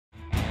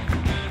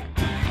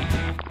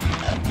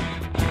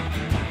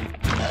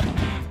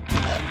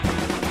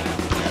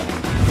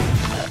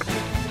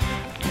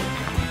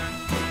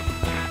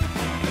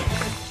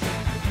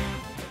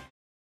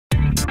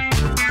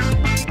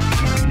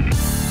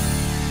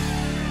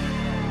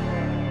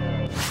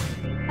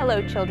Hello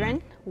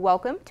children,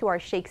 welcome to our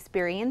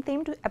Shakespearean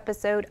themed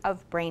episode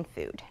of Brain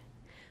Food.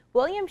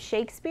 William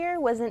Shakespeare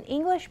was an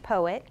English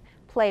poet,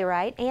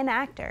 playwright, and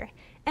actor,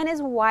 and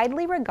is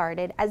widely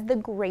regarded as the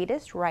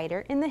greatest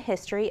writer in the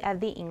history of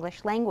the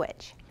English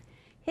language.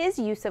 His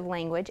use of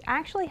language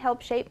actually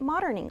helped shape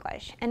modern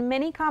English, and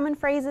many common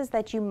phrases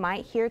that you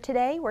might hear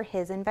today were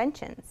his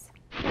inventions.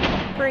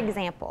 For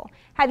example,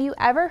 have you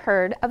ever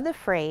heard of the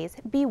phrase,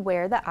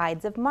 "Beware the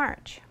Ides of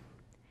March"?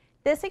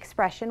 This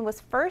expression was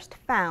first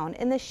found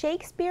in the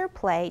Shakespeare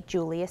play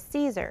Julius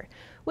Caesar,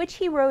 which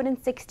he wrote in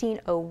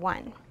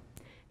 1601.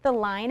 The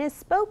line is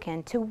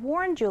spoken to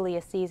warn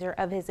Julius Caesar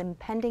of his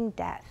impending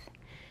death.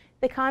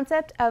 The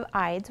concept of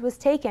Ides was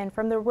taken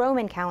from the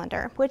Roman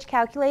calendar, which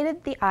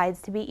calculated the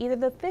Ides to be either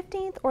the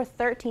 15th or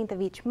 13th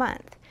of each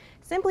month.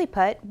 Simply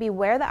put,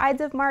 beware the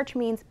Ides of March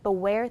means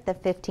beware the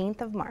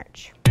 15th of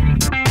March.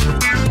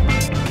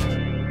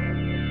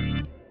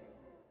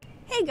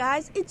 Hey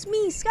guys, it's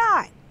me,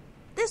 Sky.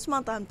 This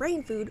month on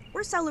Brain Food,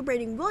 we're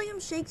celebrating William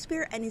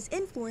Shakespeare and his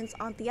influence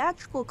on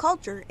theatrical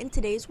culture in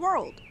today's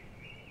world.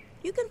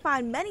 You can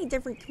find many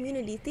different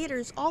community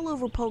theaters all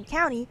over Polk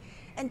County,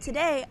 and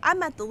today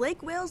I'm at the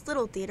Lake Wales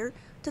Little Theater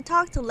to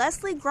talk to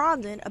Leslie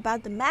Grondin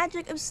about the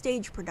magic of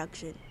stage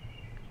production.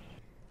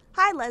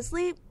 Hi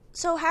Leslie,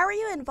 so how are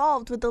you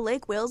involved with the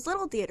Lake Wales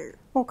Little Theater?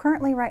 Well,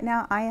 currently right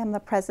now I am the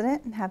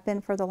president and have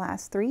been for the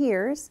last 3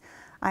 years.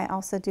 I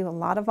also do a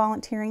lot of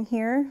volunteering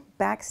here,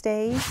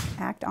 backstage,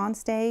 act on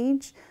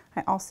stage.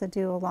 I also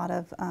do a lot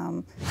of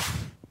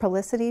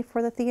publicity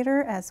for the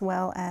theater, as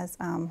well as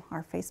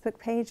our Facebook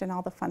page and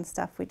all the fun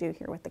stuff we do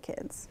here with the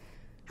kids.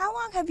 How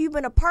long have you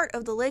been a part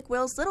of the Lake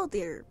Wales Little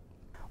Theater?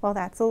 Well,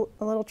 that's a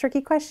little tricky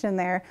question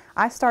there.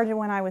 I started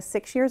when I was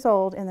 6 years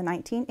old in the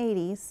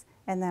 1980s,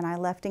 and then I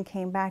left and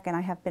came back, and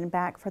I have been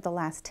back for the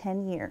last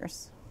 10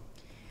 years.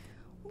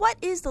 What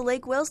is the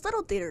Lake Wales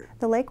Little Theater?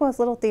 The Lake Wales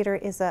Little Theater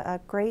is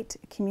a great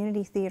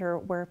community theater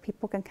where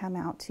people can come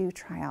out to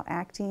try out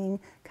acting,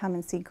 come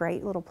and see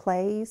great little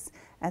plays,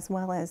 as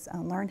well as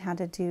learn how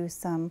to do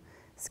some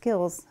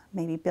skills,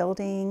 maybe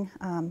building,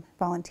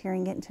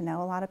 volunteering, getting to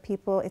know a lot of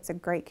people. It's a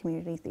great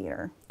community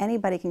theater.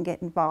 Anybody can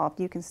get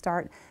involved. You can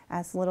start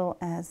as little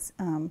as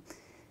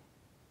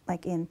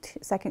like in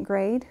second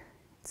grade,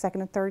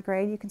 second and third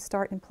grade. You can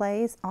start in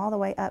plays all the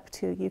way up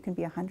to you can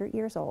be 100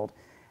 years old.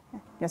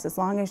 Just as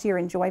long as you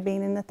enjoy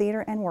being in the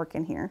theater and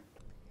working here.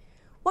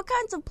 What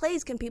kinds of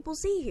plays can people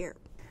see here?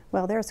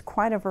 Well, there's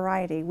quite a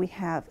variety. We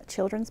have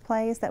children's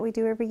plays that we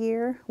do every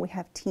year. We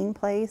have teen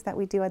plays that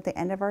we do at the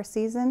end of our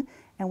season,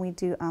 and we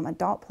do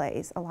adult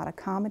plays, a lot of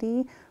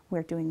comedy.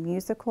 We're doing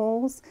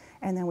musicals,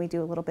 and then we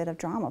do a little bit of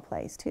drama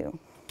plays too.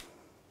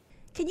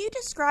 Can you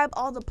describe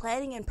all the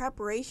planning and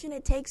preparation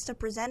it takes to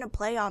present a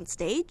play on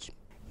stage?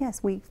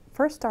 Yes, we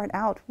first start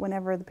out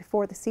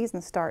before the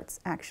season starts,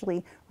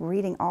 actually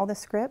reading all the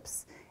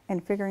scripts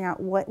and figuring out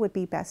what would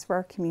be best for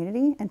our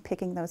community and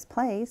picking those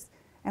plays.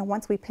 And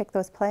once we pick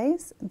those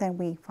plays, then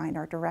we find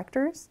our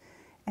directors.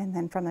 And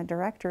then from the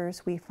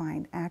directors, we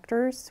find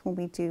actors when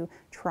we do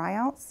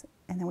tryouts.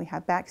 And then we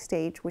have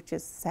backstage, which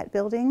is set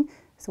building.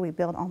 So we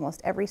build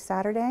almost every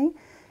Saturday.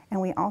 And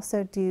we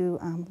also do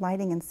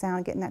lighting and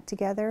sound, getting that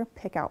together,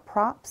 pick out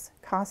props,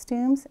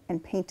 costumes,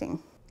 and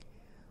painting.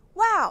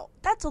 Wow,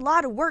 that's a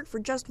lot of work for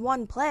just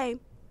one play.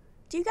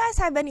 Do you guys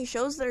have any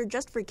shows that are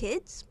just for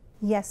kids?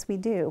 Yes, we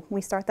do. We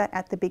start that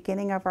at the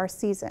beginning of our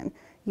season.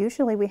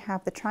 Usually we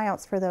have the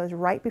tryouts for those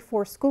right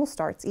before school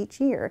starts each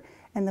year,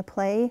 and the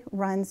play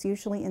runs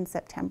usually in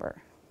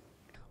September.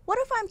 What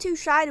if I'm too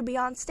shy to be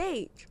on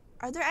stage?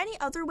 Are there any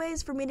other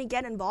ways for me to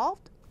get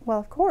involved? Well,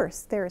 of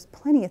course, there's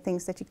plenty of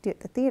things that you can do at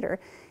the theater.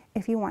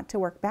 If you want to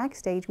work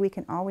backstage, we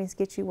can always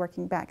get you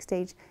working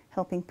backstage,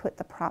 helping put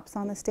the props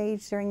on the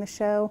stage during the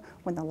show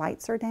when the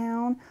lights are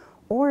down,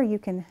 or you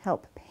can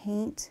help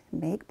paint,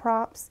 make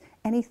props,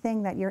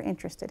 anything that you're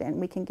interested in,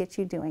 we can get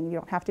you doing. You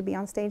don't have to be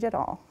on stage at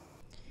all.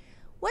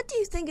 What do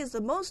you think is the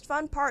most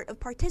fun part of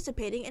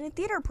participating in a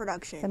theater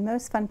production? The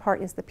most fun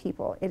part is the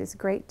people. It is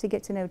great to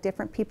get to know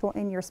different people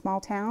in your small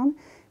town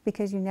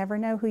because you never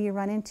know who you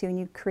run into and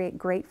you create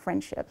great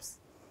friendships.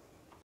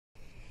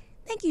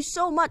 Thank you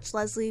so much,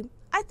 Leslie.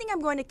 I think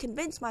I'm going to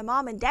convince my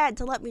mom and dad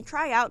to let me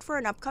try out for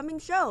an upcoming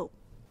show.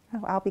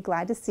 Oh, I'll be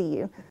glad to see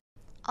you.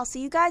 I'll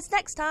see you guys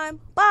next time.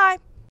 Bye!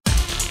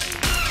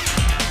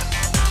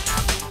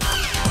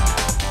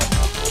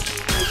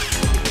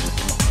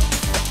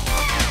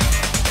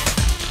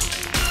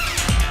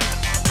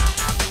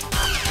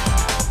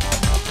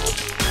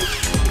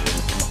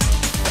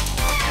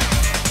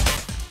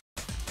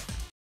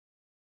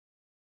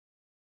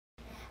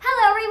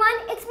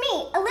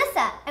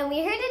 And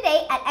we're here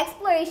today at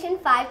Exploration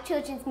 5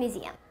 Children's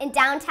Museum in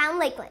downtown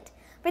Lakeland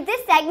for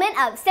this segment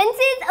of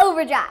Senses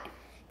Overdrive.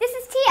 This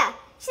is Tia.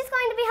 She's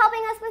going to be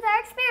helping us with our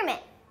experiment.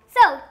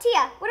 So,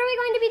 Tia, what are we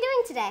going to be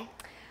doing today?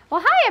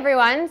 Well, hi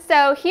everyone.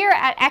 So here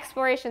at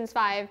Explorations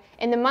 5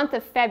 in the month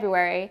of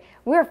February,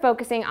 we're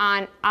focusing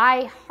on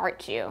I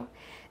Heart You.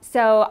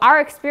 So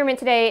our experiment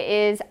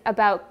today is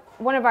about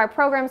one of our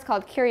programs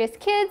called Curious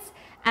Kids,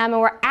 And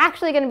we're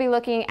actually going to be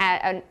looking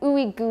at an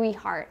ooey gooey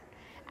heart.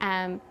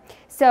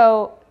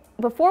 So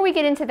before we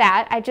get into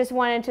that, I just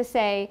wanted to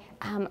say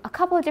a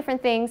couple of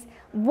different things.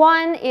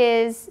 One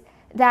is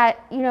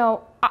that, you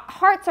know,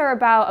 hearts are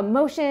about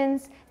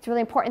emotions. It's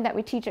really important that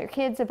we teach our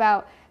kids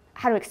about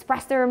how to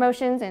express their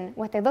emotions and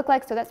what they look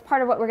like. So that's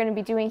part of what we're going to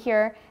be doing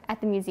here at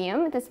the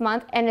museum this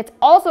month. And it's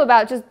also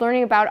about just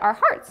learning about our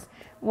hearts.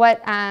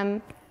 What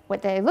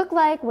they look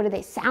like, what do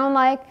they sound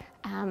like,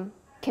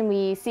 can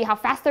we see how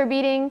fast they're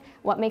beating,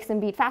 what makes them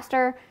beat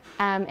faster.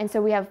 And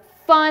so we have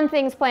fun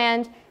things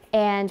planned.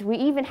 And we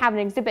even have an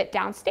exhibit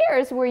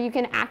downstairs where you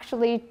can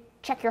actually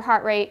check your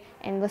heart rate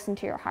and listen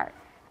to your heart.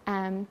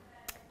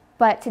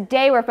 But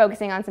today we're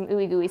focusing on some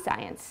ooey gooey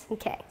science.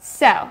 Okay.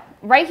 So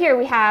right here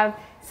we have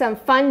some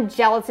fun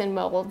gelatin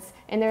molds,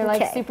 and they're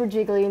like super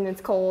jiggly and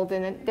it's cold,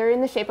 and they're in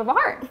the shape of a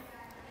heart.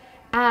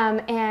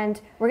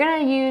 And we're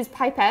gonna use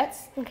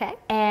pipettes. Okay.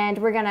 And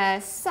we're gonna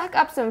suck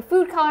up some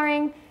food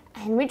coloring,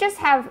 and we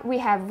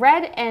have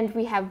red and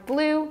we have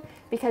blue,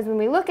 because when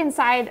we look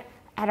inside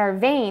at our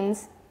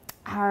veins,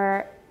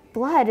 our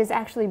blood is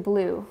actually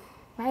blue,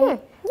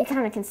 right? You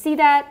kind of can see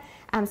that.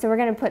 So we're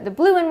going to put the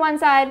blue in one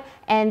side,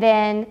 and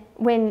then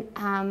when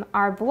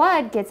our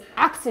blood gets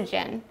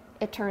oxygen,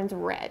 it turns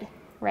red,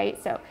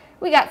 right? So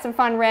we got some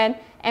fun red.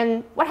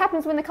 And what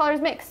happens when the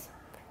colors mix?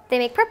 They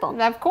make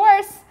purple. Of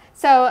course.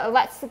 So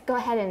let's go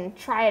ahead and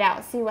try it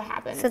out, see what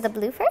happens. So the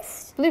blue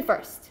first? Blue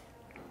first.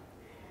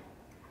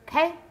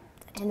 Okay.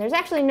 And there's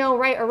actually no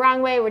right or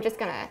wrong way. We're just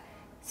going to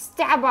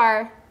stab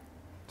our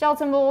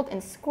gelatin mold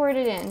and squirt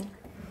it in.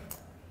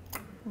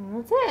 And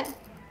that's it.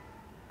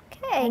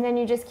 Okay. And then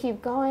you just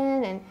keep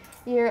going, and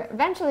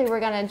eventually we're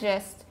gonna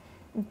just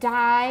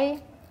dye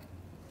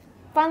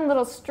fun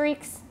little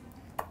streaks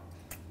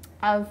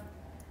of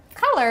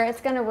color.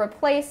 It's gonna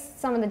replace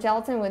some of the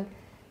gelatin with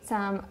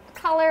some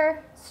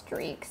color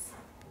streaks.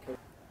 There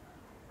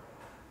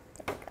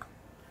we go.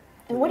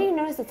 And what do you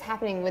notice that's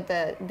happening with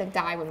the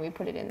dye when we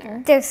put it in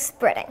there? They're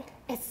spreading.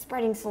 It's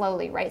spreading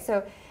slowly, right?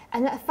 So,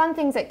 and the fun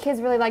things that kids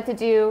really like to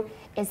do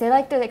is they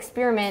like to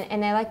experiment,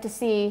 and they like to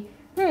see,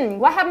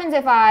 what happens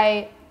if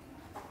I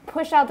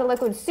push out the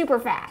liquid super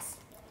fast?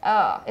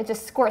 Oh, it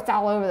just squirts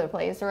all over the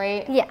place,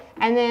 right? Yeah.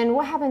 And then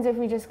what happens if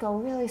we just go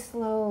really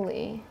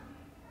slowly?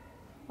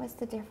 What's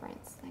the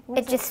difference?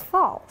 It just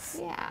falls.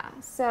 Yeah.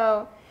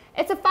 So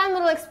it's a fun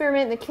little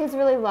experiment. The kids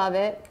really love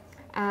it.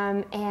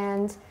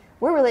 And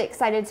we're really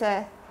excited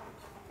to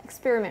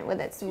experiment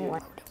with it some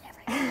more.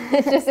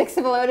 It just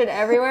exploded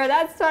everywhere.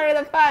 That's part of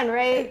the fun,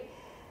 right?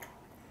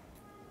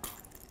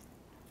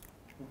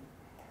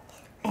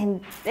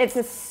 And it's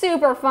a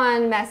super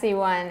fun, messy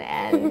one,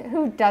 and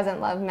who doesn't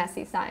love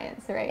messy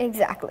science, right?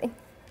 Exactly.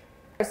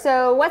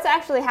 So what's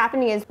actually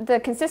happening is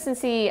the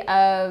consistency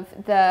of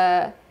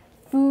the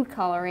food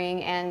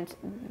coloring and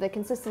the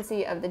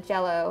consistency of the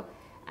jello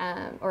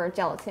or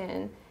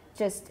gelatin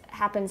just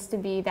happens to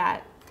be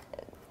that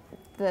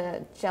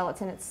the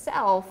gelatin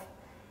itself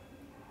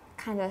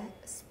kind of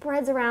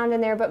spreads around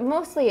in there, but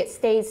mostly it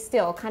stays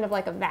still, kind of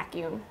like a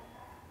vacuum.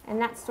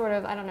 And that's sort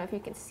of, I don't know if you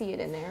can see it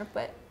in there,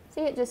 but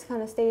see, it just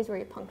kind of stays where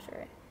you puncture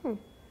it.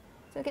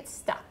 So it gets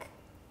stuck.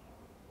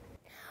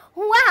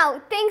 Wow,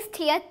 thanks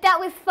Tia, that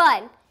was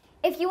fun.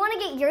 If you want to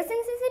get your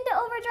senses into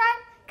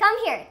overdrive, come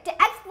here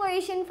to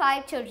Exploration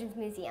 5 Children's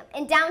Museum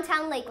in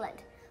downtown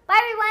Lakeland. Bye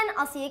everyone,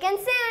 I'll see you again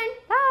soon.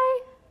 Bye.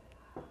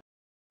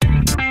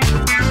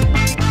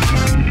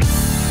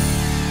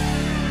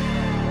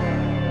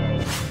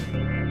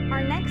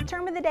 Our next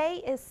term of the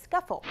day is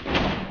scuffle.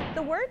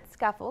 The word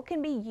scuffle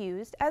can be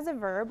used as a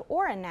verb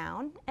or a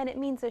noun, and it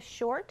means a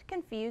short,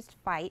 confused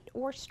fight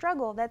or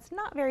struggle that's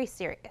not very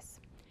serious.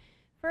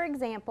 For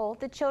example,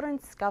 the children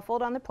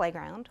scuffled on the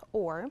playground,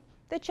 or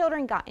the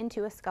children got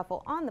into a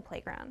scuffle on the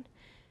playground.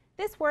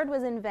 This word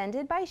was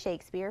invented by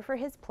Shakespeare for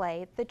his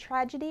play, The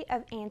Tragedy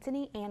of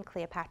Antony and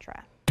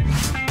Cleopatra.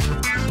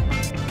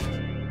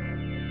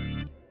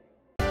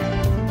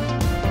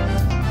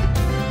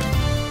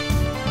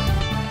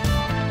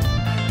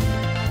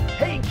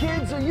 Hey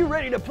kids, are you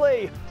ready to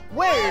play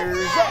Where's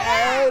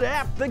That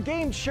App, the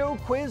game show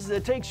quiz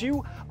that takes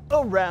you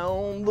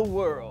around the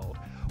world?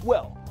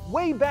 Well,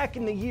 way back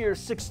in the year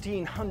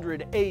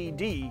 1600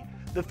 AD,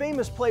 the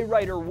famous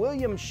playwright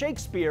William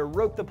Shakespeare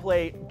wrote the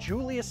play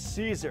Julius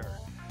Caesar.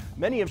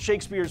 Many of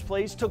Shakespeare's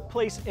plays took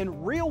place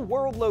in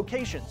real-world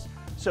locations,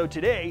 so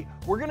today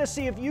we're going to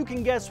see if you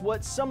can guess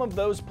what some of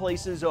those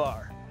places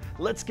are.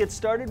 Let's get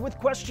started with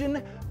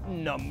question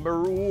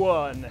number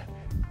 1.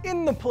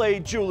 In the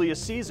play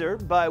Julius Caesar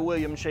by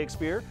William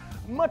Shakespeare,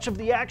 much of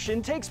the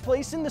action takes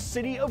place in the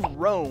city of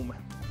Rome.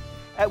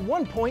 At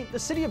one point, the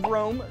city of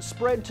Rome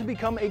spread to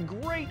become a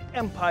great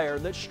empire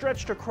that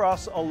stretched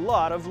across a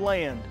lot of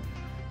land.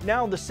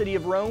 Now the city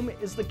of Rome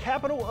is the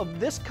capital of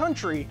this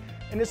country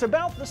and is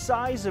about the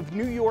size of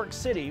New York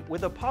City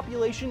with a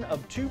population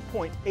of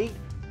 2.8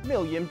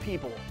 million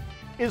people.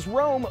 Is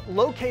Rome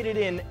located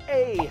in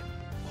A,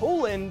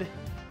 Poland,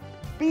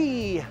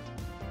 B,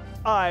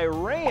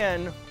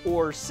 Iran,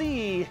 or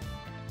C,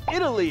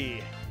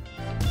 Italy?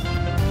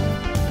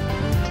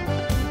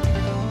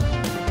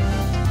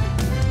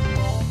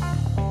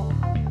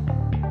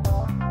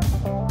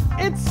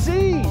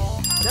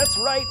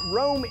 right,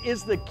 Rome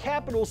is the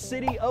capital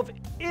city of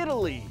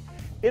Italy.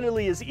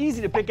 Italy is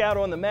easy to pick out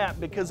on the map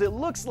because it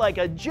looks like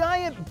a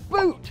giant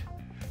boot.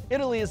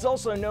 Italy is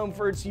also known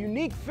for its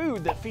unique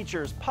food that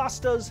features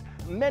pastas,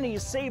 many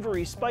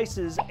savory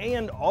spices,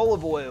 and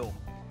olive oil.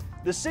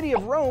 The city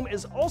of Rome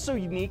is also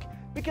unique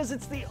because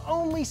it's the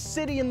only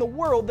city in the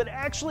world that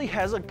actually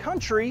has a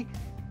country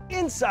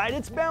inside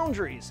its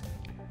boundaries.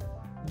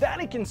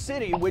 Vatican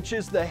City, which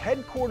is the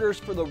headquarters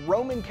for the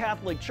Roman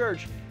Catholic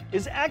Church,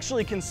 is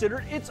actually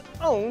considered its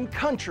own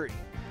country.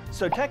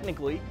 So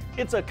technically,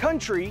 it's a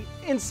country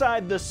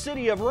inside the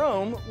city of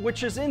Rome,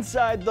 which is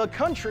inside the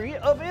country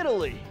of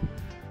Italy.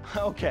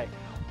 Okay,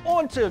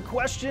 on to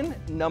question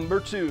number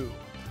 2.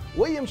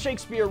 William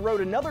Shakespeare wrote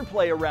another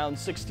play around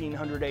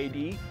 1600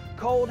 AD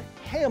called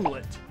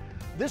Hamlet.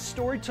 This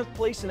story took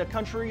place in a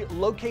country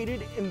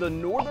located in the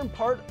northern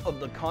part of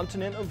the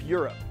continent of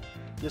Europe.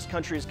 This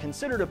country is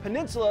considered a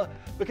peninsula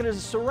because it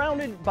is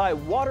surrounded by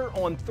water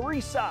on 3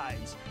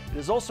 sides. It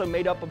is also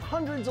made up of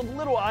hundreds of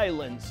little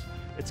islands.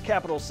 Its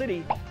capital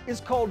city is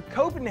called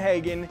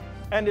Copenhagen,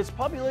 and its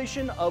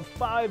population of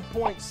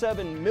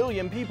 5.7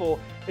 million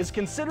people is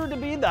considered to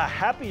be the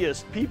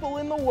happiest people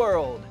in the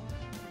world.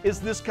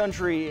 Is this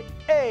country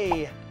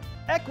A,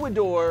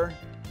 Ecuador,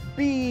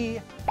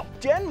 B,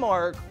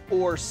 Denmark,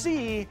 or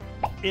C,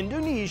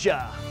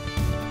 Indonesia?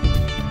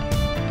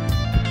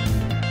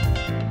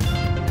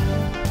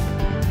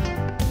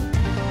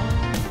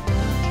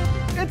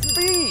 It's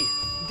B,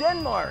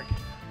 Denmark.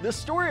 The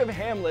story of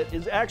Hamlet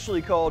is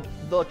actually called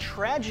The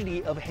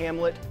Tragedy of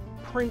Hamlet,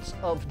 Prince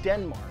of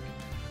Denmark.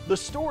 The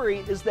story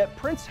is that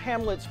Prince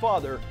Hamlet's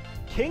father,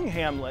 King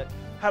Hamlet,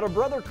 had a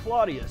brother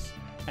Claudius,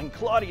 and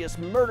Claudius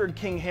murdered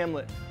King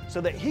Hamlet so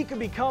that he could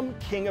become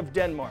King of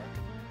Denmark.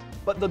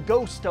 But the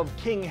ghost of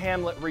King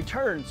Hamlet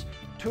returns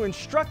to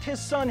instruct his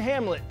son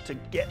Hamlet to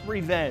get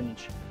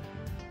revenge.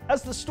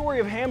 As the story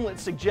of Hamlet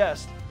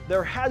suggests,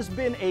 there has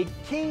been a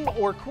king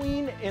or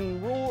queen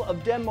in rule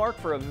of Denmark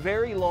for a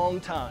very long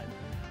time.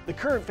 The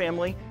current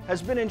family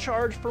has been in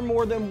charge for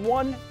more than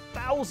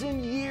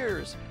 1,000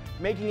 years,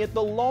 making it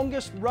the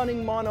longest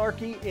running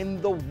monarchy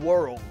in the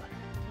world.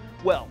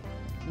 Well,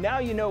 now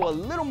you know a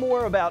little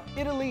more about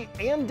Italy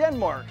and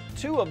Denmark,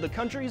 2 of the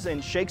countries in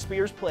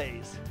Shakespeare's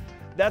plays.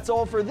 That's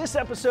all for this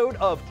episode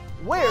of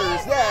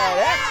Where's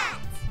That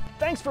At?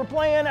 Thanks for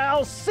playing.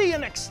 I'll see you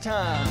next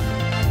time.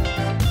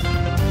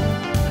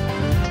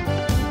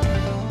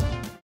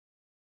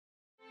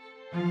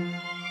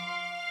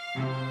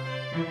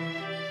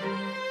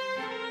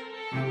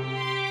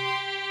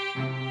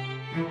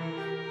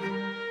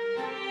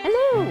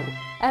 Hello,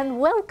 and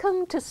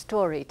welcome to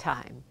Story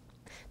Time.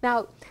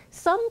 Now,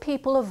 some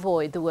people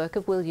avoid the work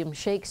of William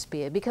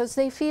Shakespeare because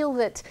they feel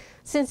that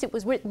since it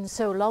was written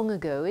so long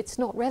ago, it's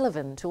not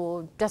relevant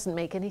or doesn't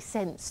make any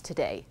sense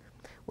today.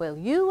 Well,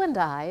 you and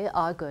I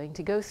are going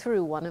to go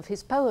through one of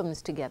his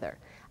poems together,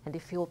 and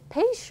if you're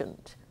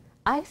patient,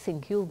 I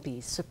think you'll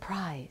be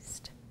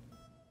surprised.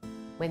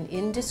 When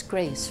in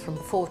disgrace from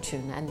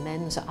fortune and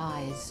men's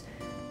eyes,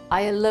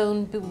 I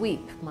alone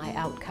beweep my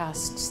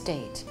outcast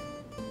state,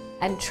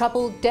 and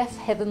trouble deaf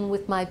heaven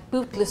with my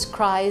bootless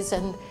cries,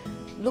 and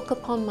look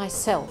upon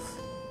myself,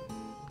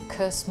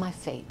 curse my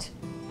fate,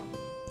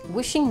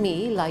 wishing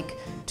me like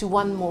to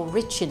one more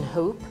rich in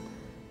hope,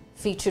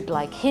 featured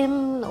like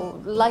him or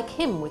like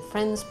him with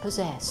friends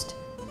possessed,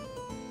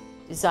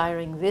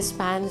 desiring this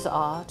man's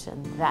art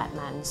and that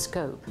man's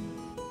scope,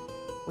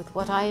 with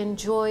what I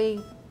enjoy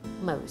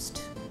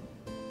most,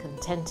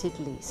 contented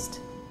least.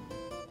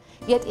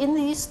 Yet in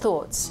these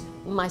thoughts,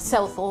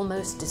 myself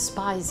almost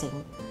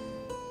despising,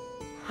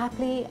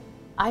 haply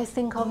I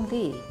think on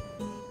thee,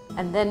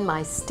 and then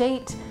my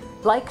state,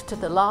 like to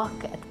the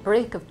lark at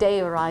break of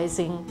day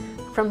arising,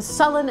 from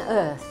sullen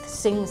earth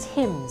sings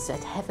hymns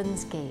at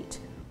heaven's gate.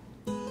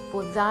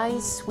 For thy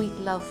sweet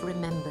love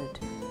remembered,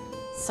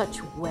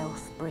 such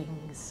wealth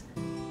brings,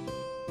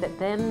 that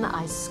then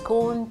I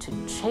scorn to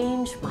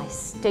change my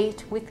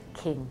state with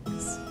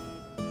kings.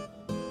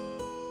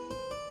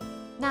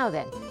 Now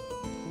then,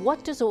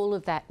 what does all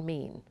of that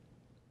mean?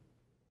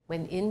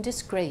 When in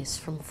disgrace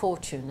from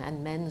fortune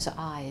and men's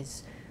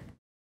eyes,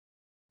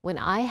 when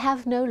I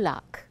have no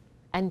luck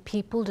and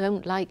people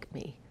don't like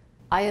me,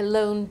 I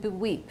alone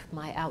beweep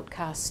my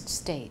outcast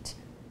state.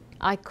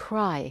 I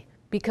cry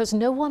because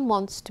no one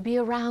wants to be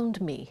around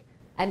me,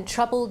 and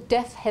trouble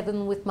deaf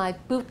heaven with my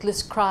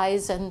bootless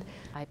cries, and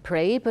I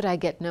pray but I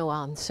get no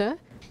answer,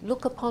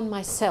 look upon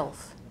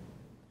myself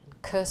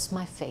and curse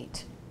my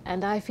fate.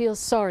 And I feel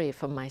sorry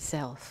for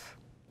myself,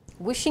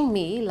 wishing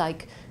me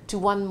like to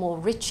one more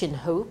rich in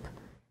hope.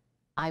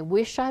 I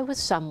wish I was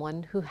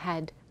someone who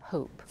had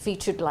hope,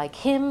 featured like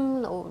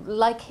him or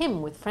like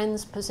him with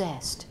friends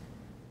possessed,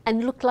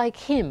 and looked like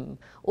him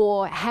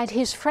or had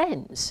his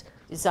friends,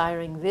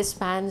 desiring this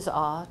man's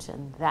art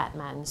and that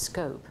man's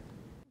scope,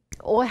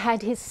 or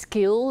had his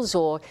skills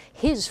or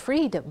his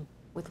freedom,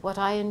 with what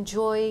I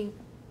enjoy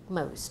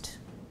most,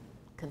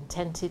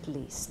 contented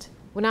least.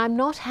 When I'm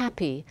not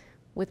happy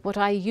with what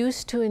I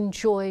used to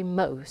enjoy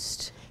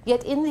most,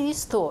 yet in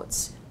these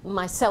thoughts,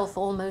 myself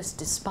almost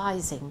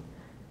despising,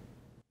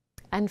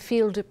 and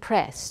feel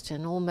depressed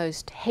and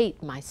almost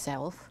hate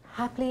myself,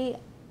 haply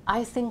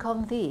I think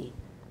on thee,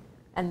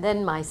 and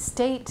then my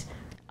state,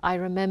 I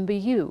remember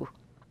you,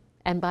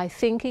 and by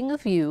thinking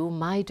of you,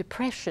 my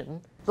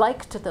depression,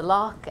 like to the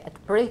lark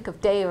at break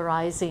of day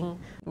arising,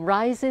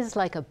 rises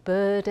like a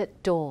bird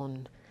at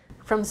dawn,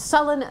 from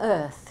sullen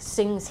earth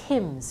sings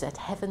hymns at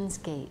heaven's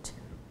gate.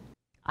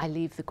 I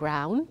leave the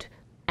ground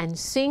and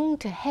sing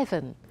to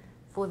heaven,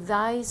 for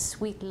thy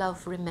sweet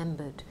love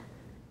remembered,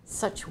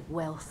 such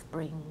wealth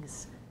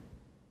brings.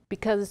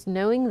 Because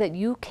knowing that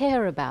you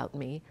care about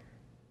me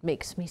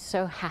makes me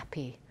so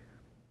happy,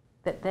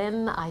 that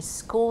then I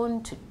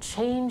scorn to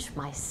change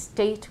my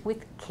state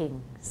with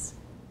kings,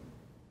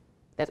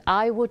 that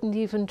I wouldn't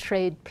even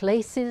trade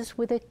places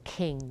with a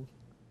king.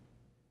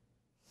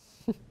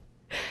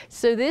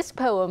 So this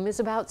poem is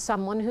about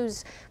someone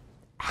who's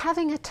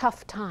having a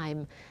tough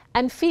time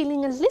and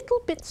feeling a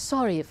little bit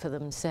sorry for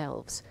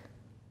themselves.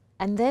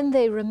 And then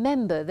they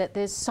remember that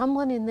there's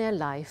someone in their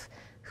life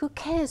who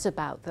cares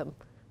about them.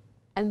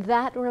 And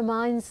that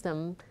reminds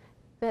them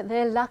that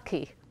they're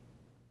lucky.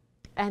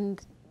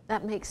 And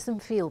that makes them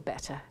feel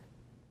better.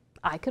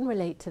 I can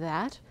relate to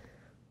that.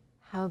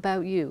 How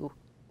about you?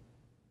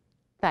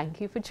 Thank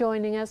you for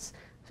joining us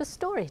for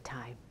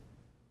Storytime.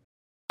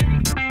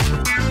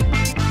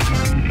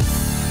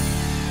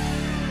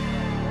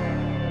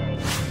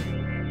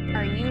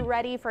 Are you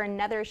ready for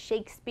another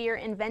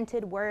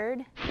Shakespeare-invented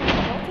word?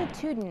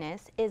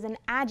 Multitudinous is an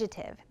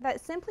adjective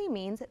that simply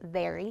means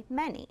very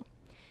many.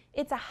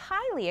 It's a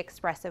highly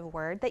expressive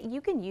word that you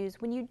can use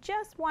when you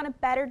just want a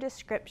better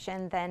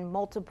description than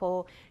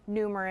multiple,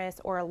 numerous,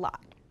 or a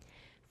lot.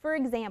 For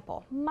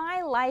example,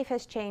 my life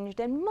has changed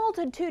in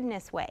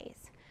multitudinous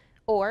ways.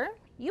 Or,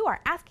 you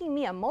are asking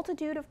me a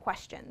multitude of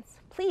questions.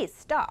 Please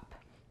stop.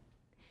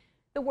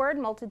 The word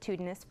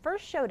multitudinous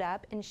first showed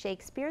up in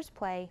Shakespeare's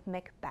play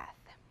Macbeth.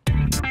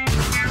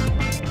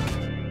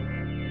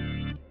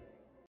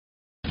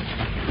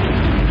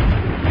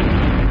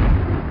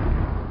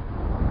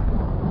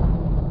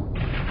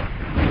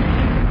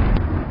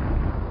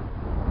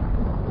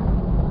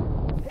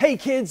 Hey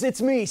kids,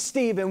 it's me,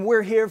 Steve, and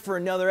we're here for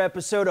another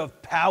episode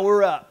of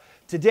Power Up.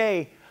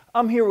 Today,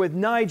 I'm here with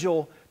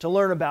Nigel to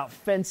learn about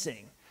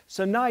fencing.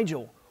 So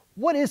Nigel,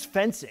 what is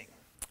fencing?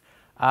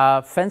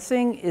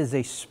 Fencing is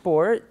a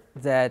sport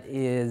that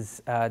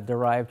is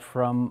derived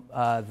from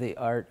the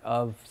art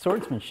of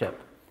swordsmanship.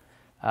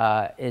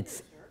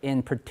 It's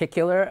in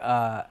particular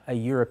a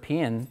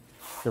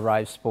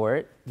European-derived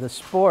sport. The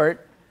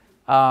sport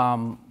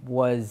of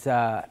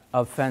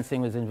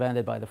fencing was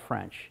invented by the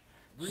French.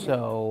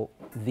 So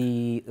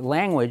the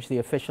language, the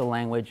official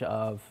language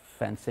of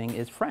fencing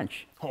is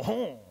French.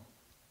 Oh,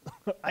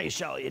 I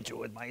shall hit you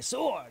with my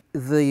sword.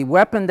 The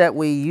weapon that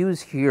we use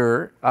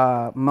here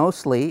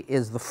mostly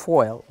is the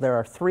foil. There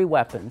are 3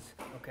 weapons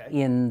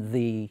in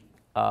the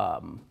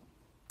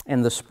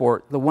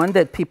sport. The one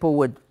that people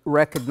would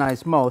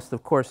recognize most,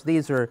 of course,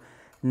 these are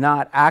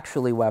not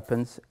actually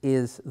weapons,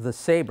 is the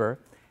saber.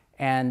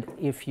 And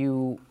if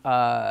you,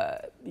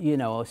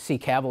 see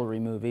cavalry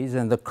movies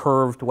and the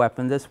curved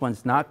weapon, this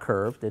one's not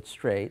curved, it's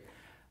straight,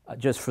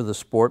 just for the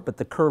sport, but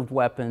the curved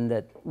weapon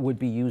that would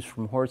be used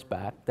from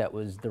horseback that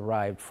was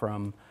derived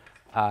from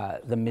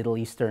the Middle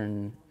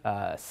Eastern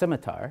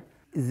scimitar.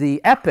 The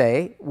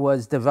épée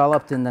was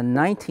developed in the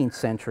 19th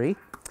century,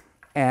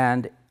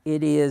 and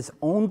it is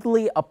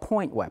only a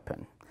point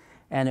weapon,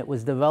 and it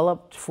was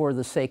developed for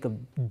the sake of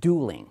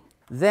dueling.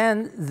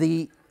 Then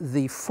the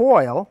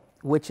foil,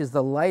 which is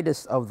the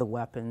lightest of the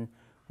weapon,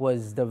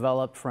 was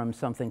developed from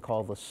something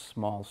called the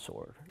small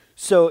sword.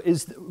 So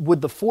would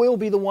the foil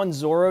be the one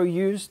Zorro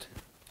used?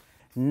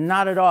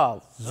 Not at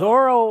all.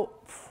 Zorro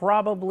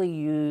probably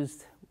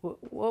used,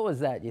 what was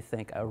that, you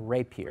think? A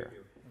rapier.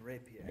 A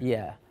rapier.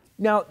 Yeah.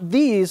 Now,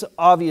 these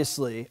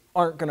obviously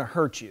aren't going to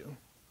hurt you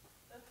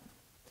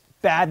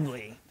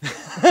badly.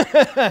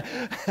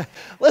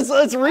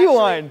 Let's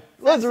rewind.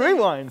 Let's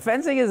rewind.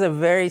 Fencing is a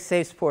very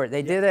safe sport.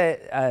 They did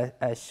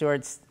a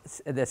short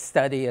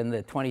study in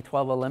the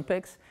 2012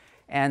 Olympics,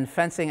 and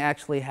fencing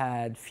actually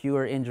had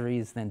fewer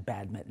injuries than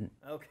badminton.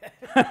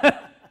 Okay.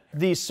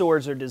 These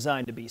swords are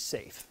designed to be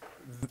safe.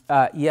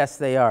 Yes,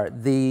 they are.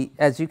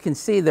 As you can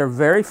see, they're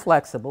very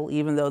flexible,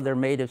 even though they're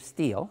made of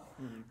steel,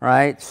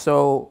 right?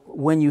 So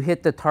when you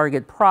hit the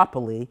target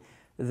properly,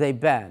 they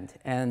bend,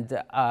 and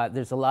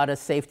there's a lot of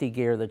safety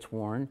gear that's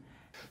worn.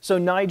 So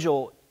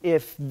Nigel,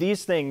 if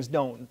these things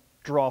don't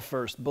draw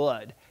first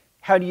blood,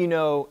 how do you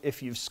know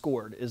if you've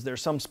scored? Is there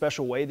some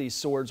special way these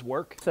swords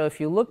work? So if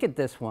you look at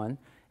this one,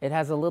 it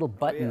has a little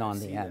button on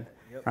the end,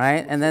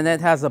 right? And then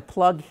it has a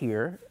plug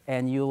here,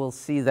 and you will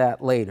see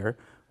that later,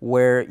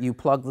 where you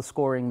plug the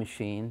scoring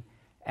machine,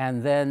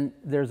 and then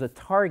there's a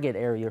target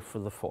area for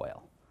the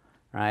foil,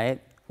 right?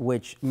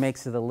 Which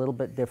makes it a little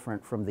bit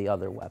different from the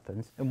other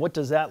weapons. And what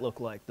does that look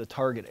like, the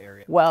target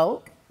area?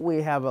 Well,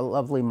 we have a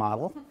lovely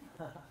model.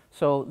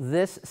 So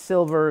this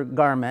silver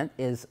garment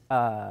is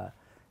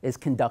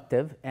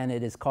conductive, and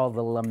it is called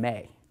the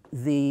lame.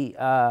 The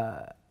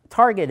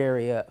target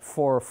area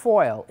for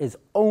foil is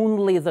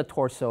only the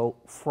torso,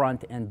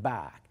 front and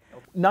back.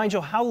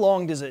 Nigel, how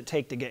long does it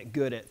take to get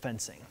good at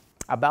fencing?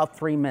 About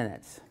 3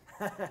 minutes.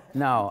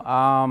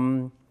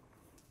 No.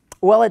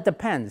 Well, it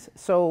depends.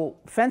 So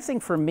fencing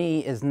for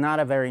me is not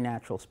a very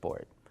natural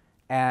sport.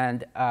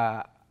 And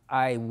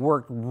I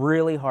worked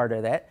really hard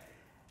at it.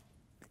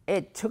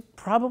 It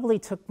probably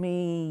took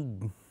me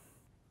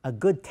a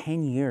good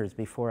 10 years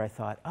before I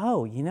thought,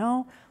 oh, you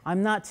know,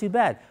 I'm not too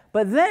bad.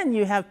 But then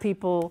you have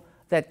people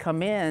that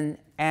come in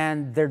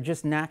and they're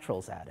just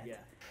naturals at it. Yeah.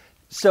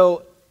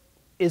 So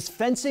is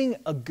fencing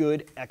a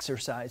good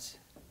exercise?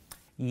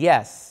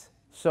 Yes.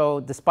 So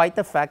despite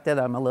the fact that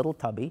I'm a little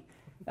tubby,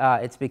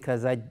 it's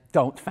because I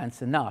don't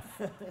fence enough.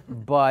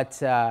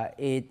 But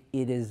it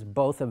is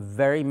both a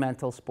very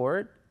mental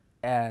sport,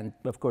 and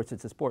of course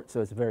it's a sport,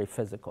 so it's very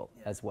physical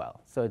as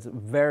well. So it's a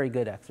very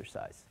good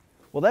exercise.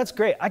 Well, that's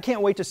great. I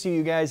can't wait to see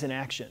you guys in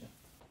action.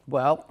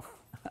 Well,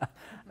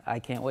 I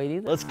can't wait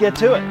either. Let's get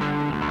to it.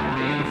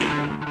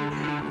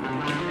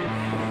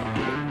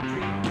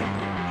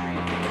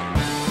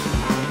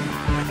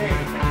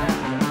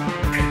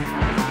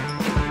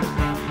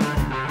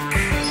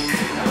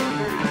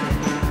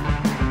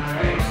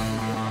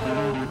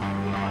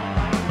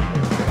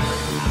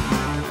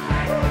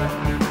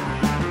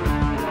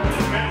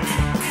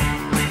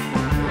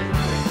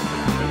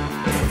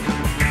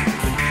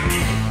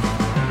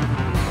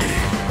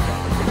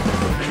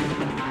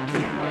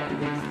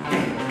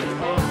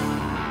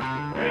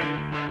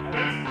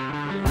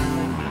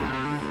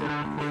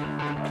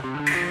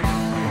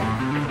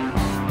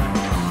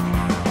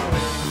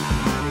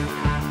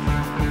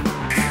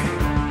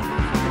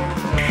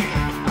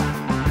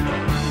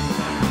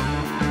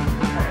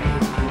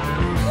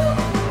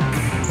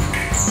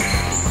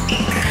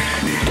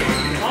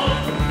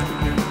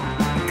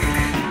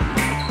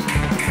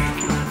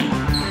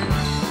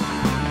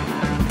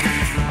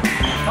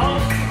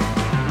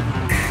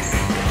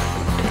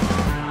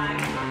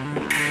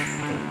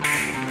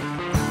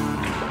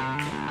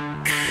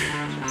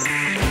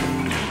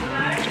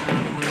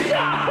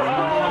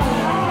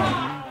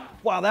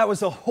 Wow, that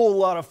was a whole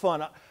lot of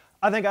fun.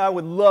 I think I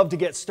would love to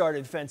get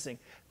started fencing.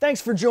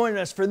 Thanks for joining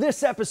us for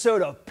this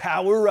episode of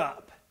Power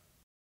Up.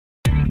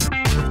 It's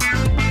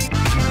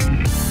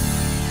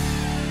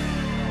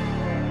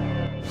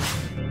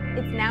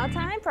now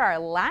time for our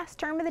last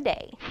term of the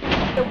day.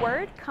 The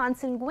word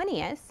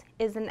consanguineous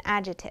is an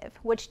adjective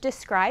which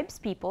describes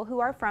people who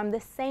are from the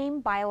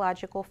same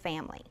biological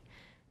family.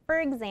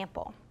 For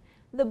example,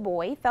 the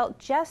boy felt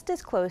just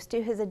as close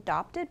to his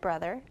adopted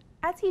brother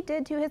as he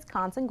did to his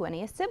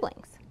consanguineous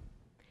siblings.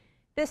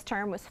 This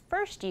term was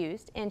first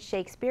used in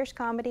Shakespeare's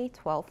comedy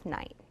Twelfth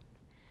Night.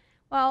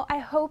 Well, I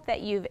hope that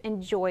you've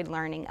enjoyed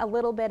learning a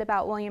little bit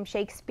about William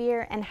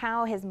Shakespeare and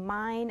how his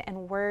mind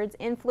and words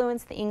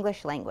influenced the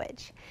English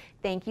language.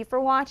 Thank you for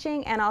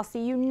watching, and I'll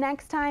see you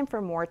next time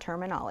for more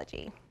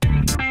terminology.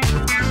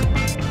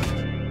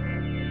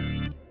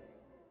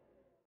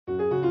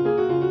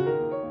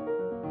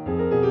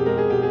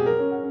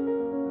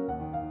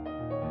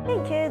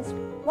 Hey kids,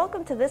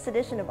 welcome to this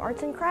edition of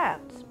Arts and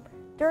Crafts.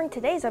 During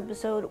today's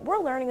episode, we're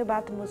learning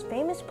about the most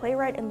famous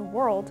playwright in the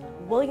world,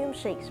 William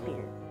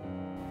Shakespeare.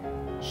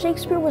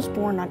 Shakespeare was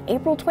born on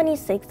April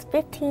 26,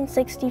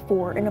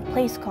 1564 in a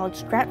place called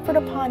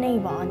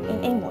Stratford-upon-Avon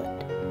in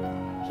England.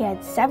 He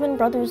had 7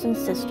 brothers and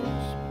sisters.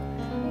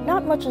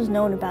 Not much is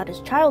known about his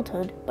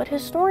childhood, but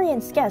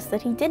historians guess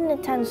that he didn't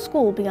attend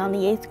school beyond the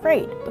 8th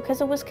grade because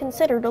it was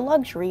considered a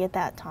luxury at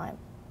that time.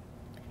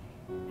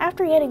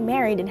 After getting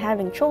married and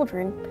having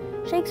children,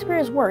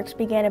 Shakespeare's works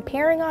began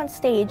appearing on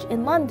stage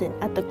in London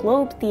at the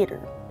Globe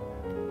Theatre.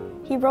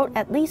 He wrote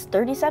at least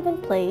 37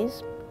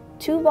 plays,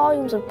 2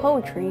 volumes of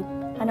poetry,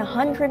 and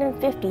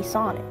 150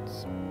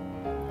 sonnets.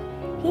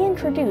 He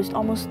introduced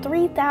almost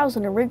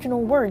 3,000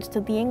 original words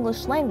to the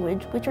English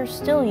language, which are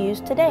still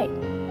used today.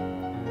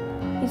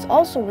 He's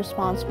also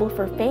responsible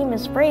for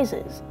famous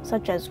phrases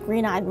such as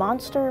green-eyed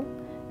monster,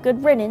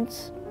 good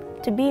riddance,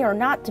 to be or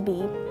not to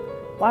be,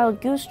 wild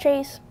goose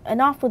chase,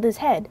 and off with his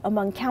head,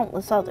 among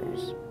countless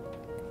others.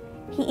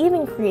 He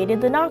even created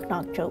the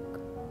knock-knock joke.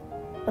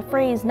 The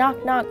phrase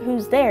knock knock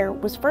who's there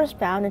was first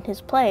found in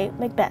his play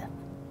Macbeth.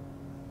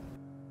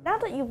 Now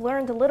that you've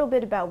learned a little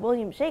bit about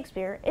William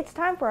Shakespeare, it's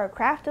time for our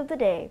craft of the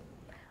day.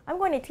 I'm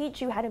going to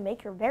teach you how to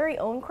make your very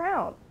own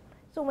crown.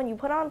 So when you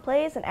put on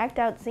plays and act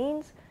out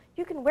scenes,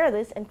 you can wear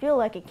this and feel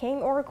like a king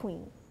or a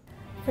queen.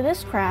 For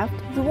this craft,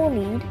 you will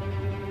need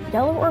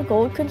yellow or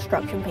gold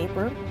construction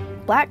paper,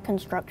 black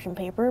construction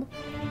paper,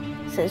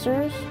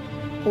 scissors,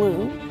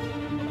 glue,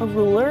 a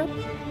ruler,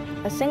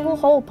 a single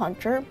hole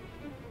puncher,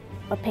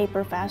 a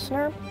paper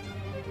fastener,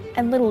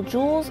 and little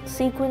jewels,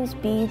 sequins,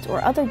 beads,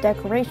 or other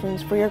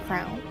decorations for your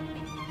crown.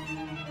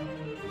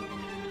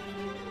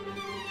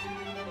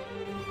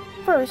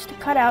 First,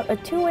 cut out a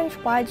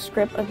 2-inch wide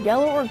strip of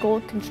yellow or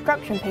gold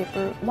construction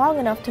paper long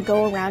enough to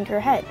go around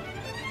your head.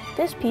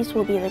 This piece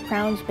will be the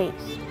crown's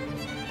base.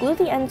 Glue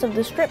the ends of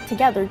the strip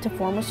together to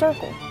form a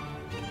circle.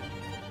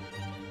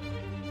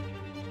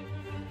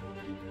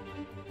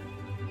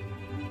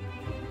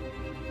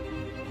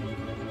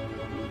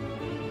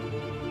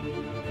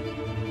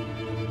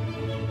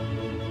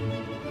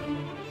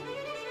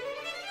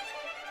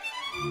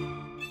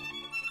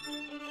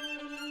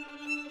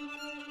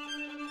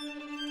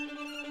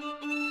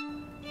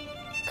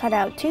 cut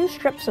out 2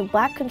 strips of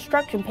black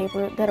construction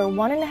paper that are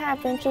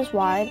 1.5 inches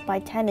wide by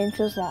 10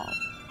 inches long.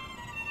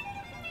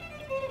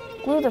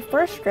 Glue the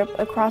first strip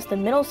across the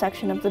middle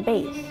section of the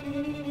base.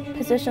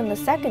 Position the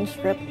second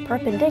strip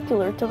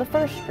perpendicular to the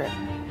first strip.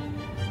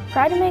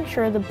 Try to make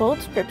sure that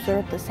both strips are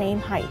at the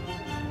same height.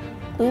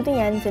 Glue the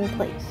ends in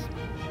place.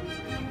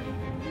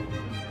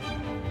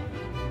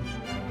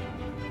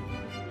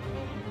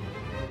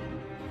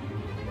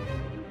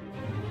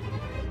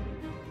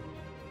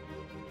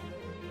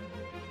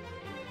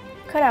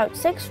 Cut out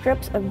 6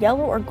 strips of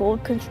yellow or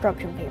gold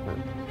construction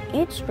paper.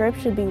 Each strip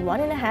should be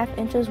 1.5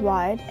 inches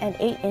wide and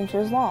 8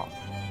 inches long.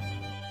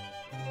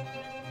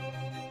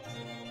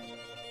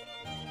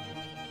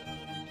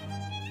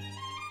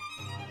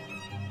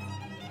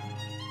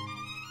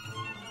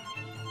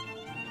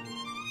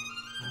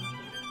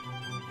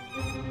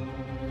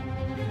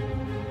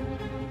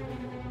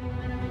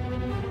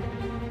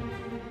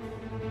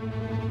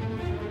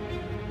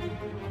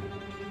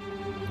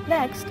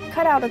 Next,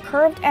 cut out a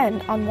curved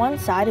end on one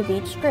side of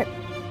each strip.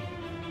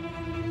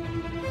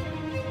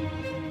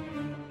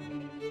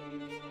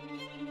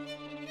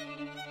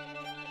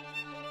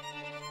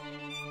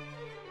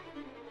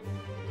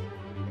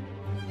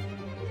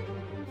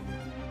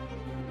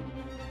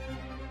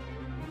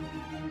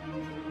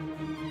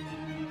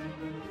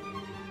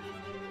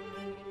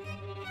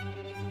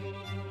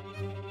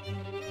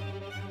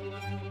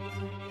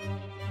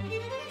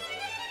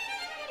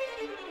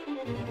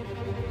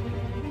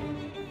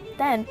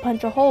 Then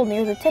punch a hole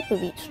near the tip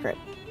of each strip.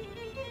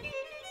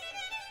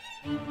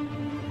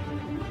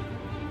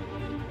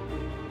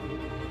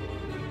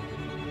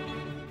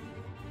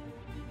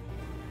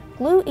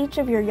 Glue each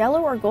of your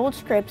yellow or gold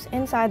strips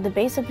inside the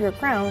base of your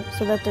crown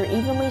so that they're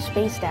evenly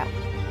spaced out.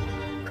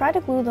 Try to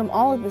glue them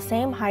all at the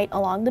same height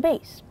along the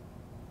base.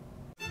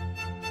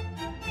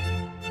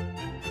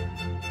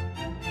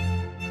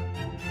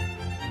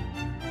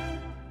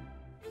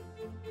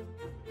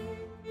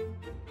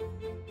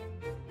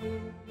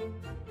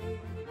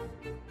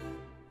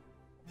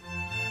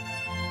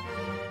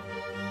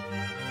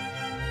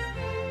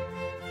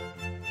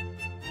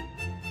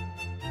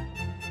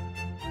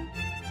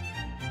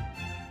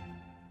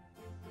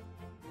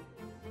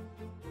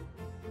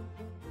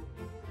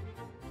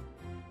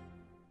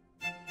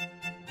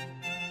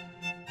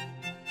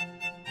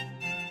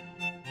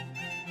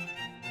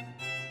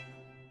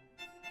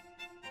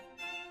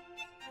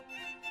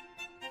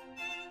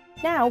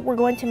 Now we're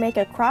going to make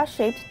a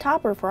cross-shaped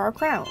topper for our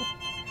crown.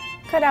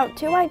 Cut out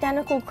 2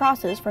 identical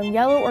crosses from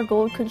yellow or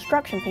gold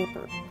construction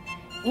paper.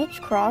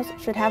 Each cross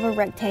should have a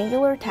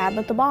rectangular tab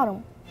at the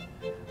bottom.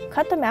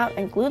 Cut them out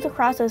and glue the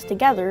crosses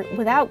together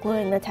without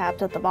gluing the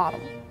tabs at the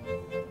bottom.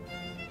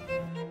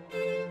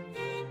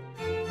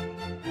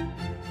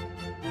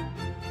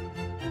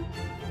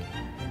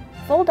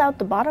 Fold out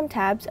the bottom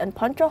tabs and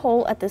punch a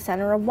hole at the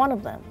center of one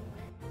of them.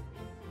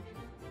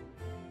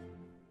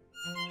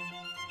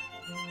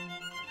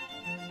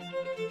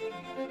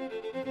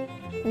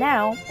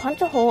 Now,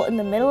 punch a hole in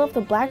the middle of the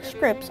black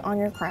strips on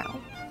your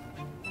crown.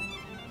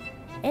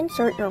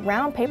 Insert your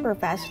round paper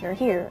fastener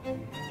here.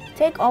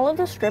 Take all of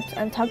the strips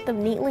and tuck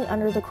them neatly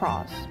under the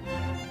cross.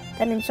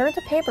 Then insert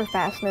the paper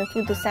fastener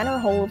through the center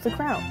hole of the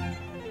crown.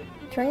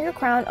 Turn your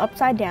crown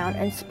upside down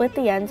and split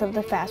the ends of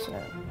the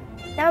fastener.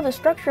 Now the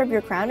structure of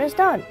your crown is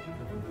done.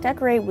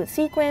 Decorate with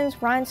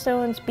sequins,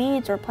 rhinestones,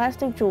 beads, or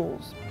plastic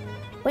jewels.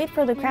 Wait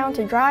for the crown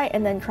to dry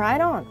and then try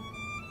it on.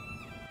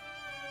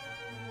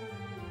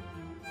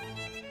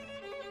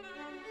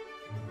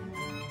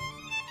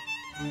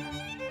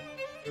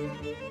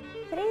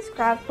 Today's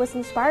craft was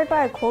inspired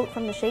by a quote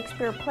from the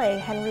Shakespeare play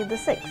Henry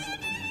VI.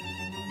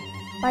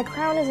 "My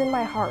crown is in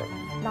my heart,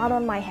 not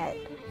on my head,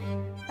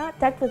 not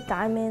decked with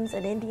diamonds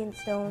and Indian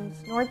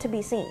stones, nor to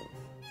be seen.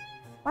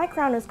 My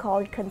crown is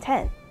called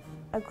content,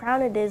 a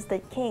crown it is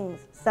that kings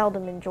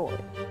seldom enjoy."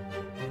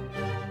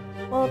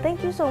 Well,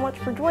 thank you so much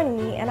for joining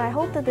me, and I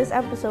hope that this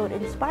episode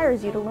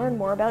inspires you to learn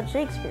more about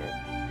Shakespeare.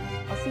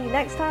 I'll see you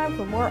next time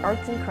for more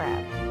arts and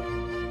crafts.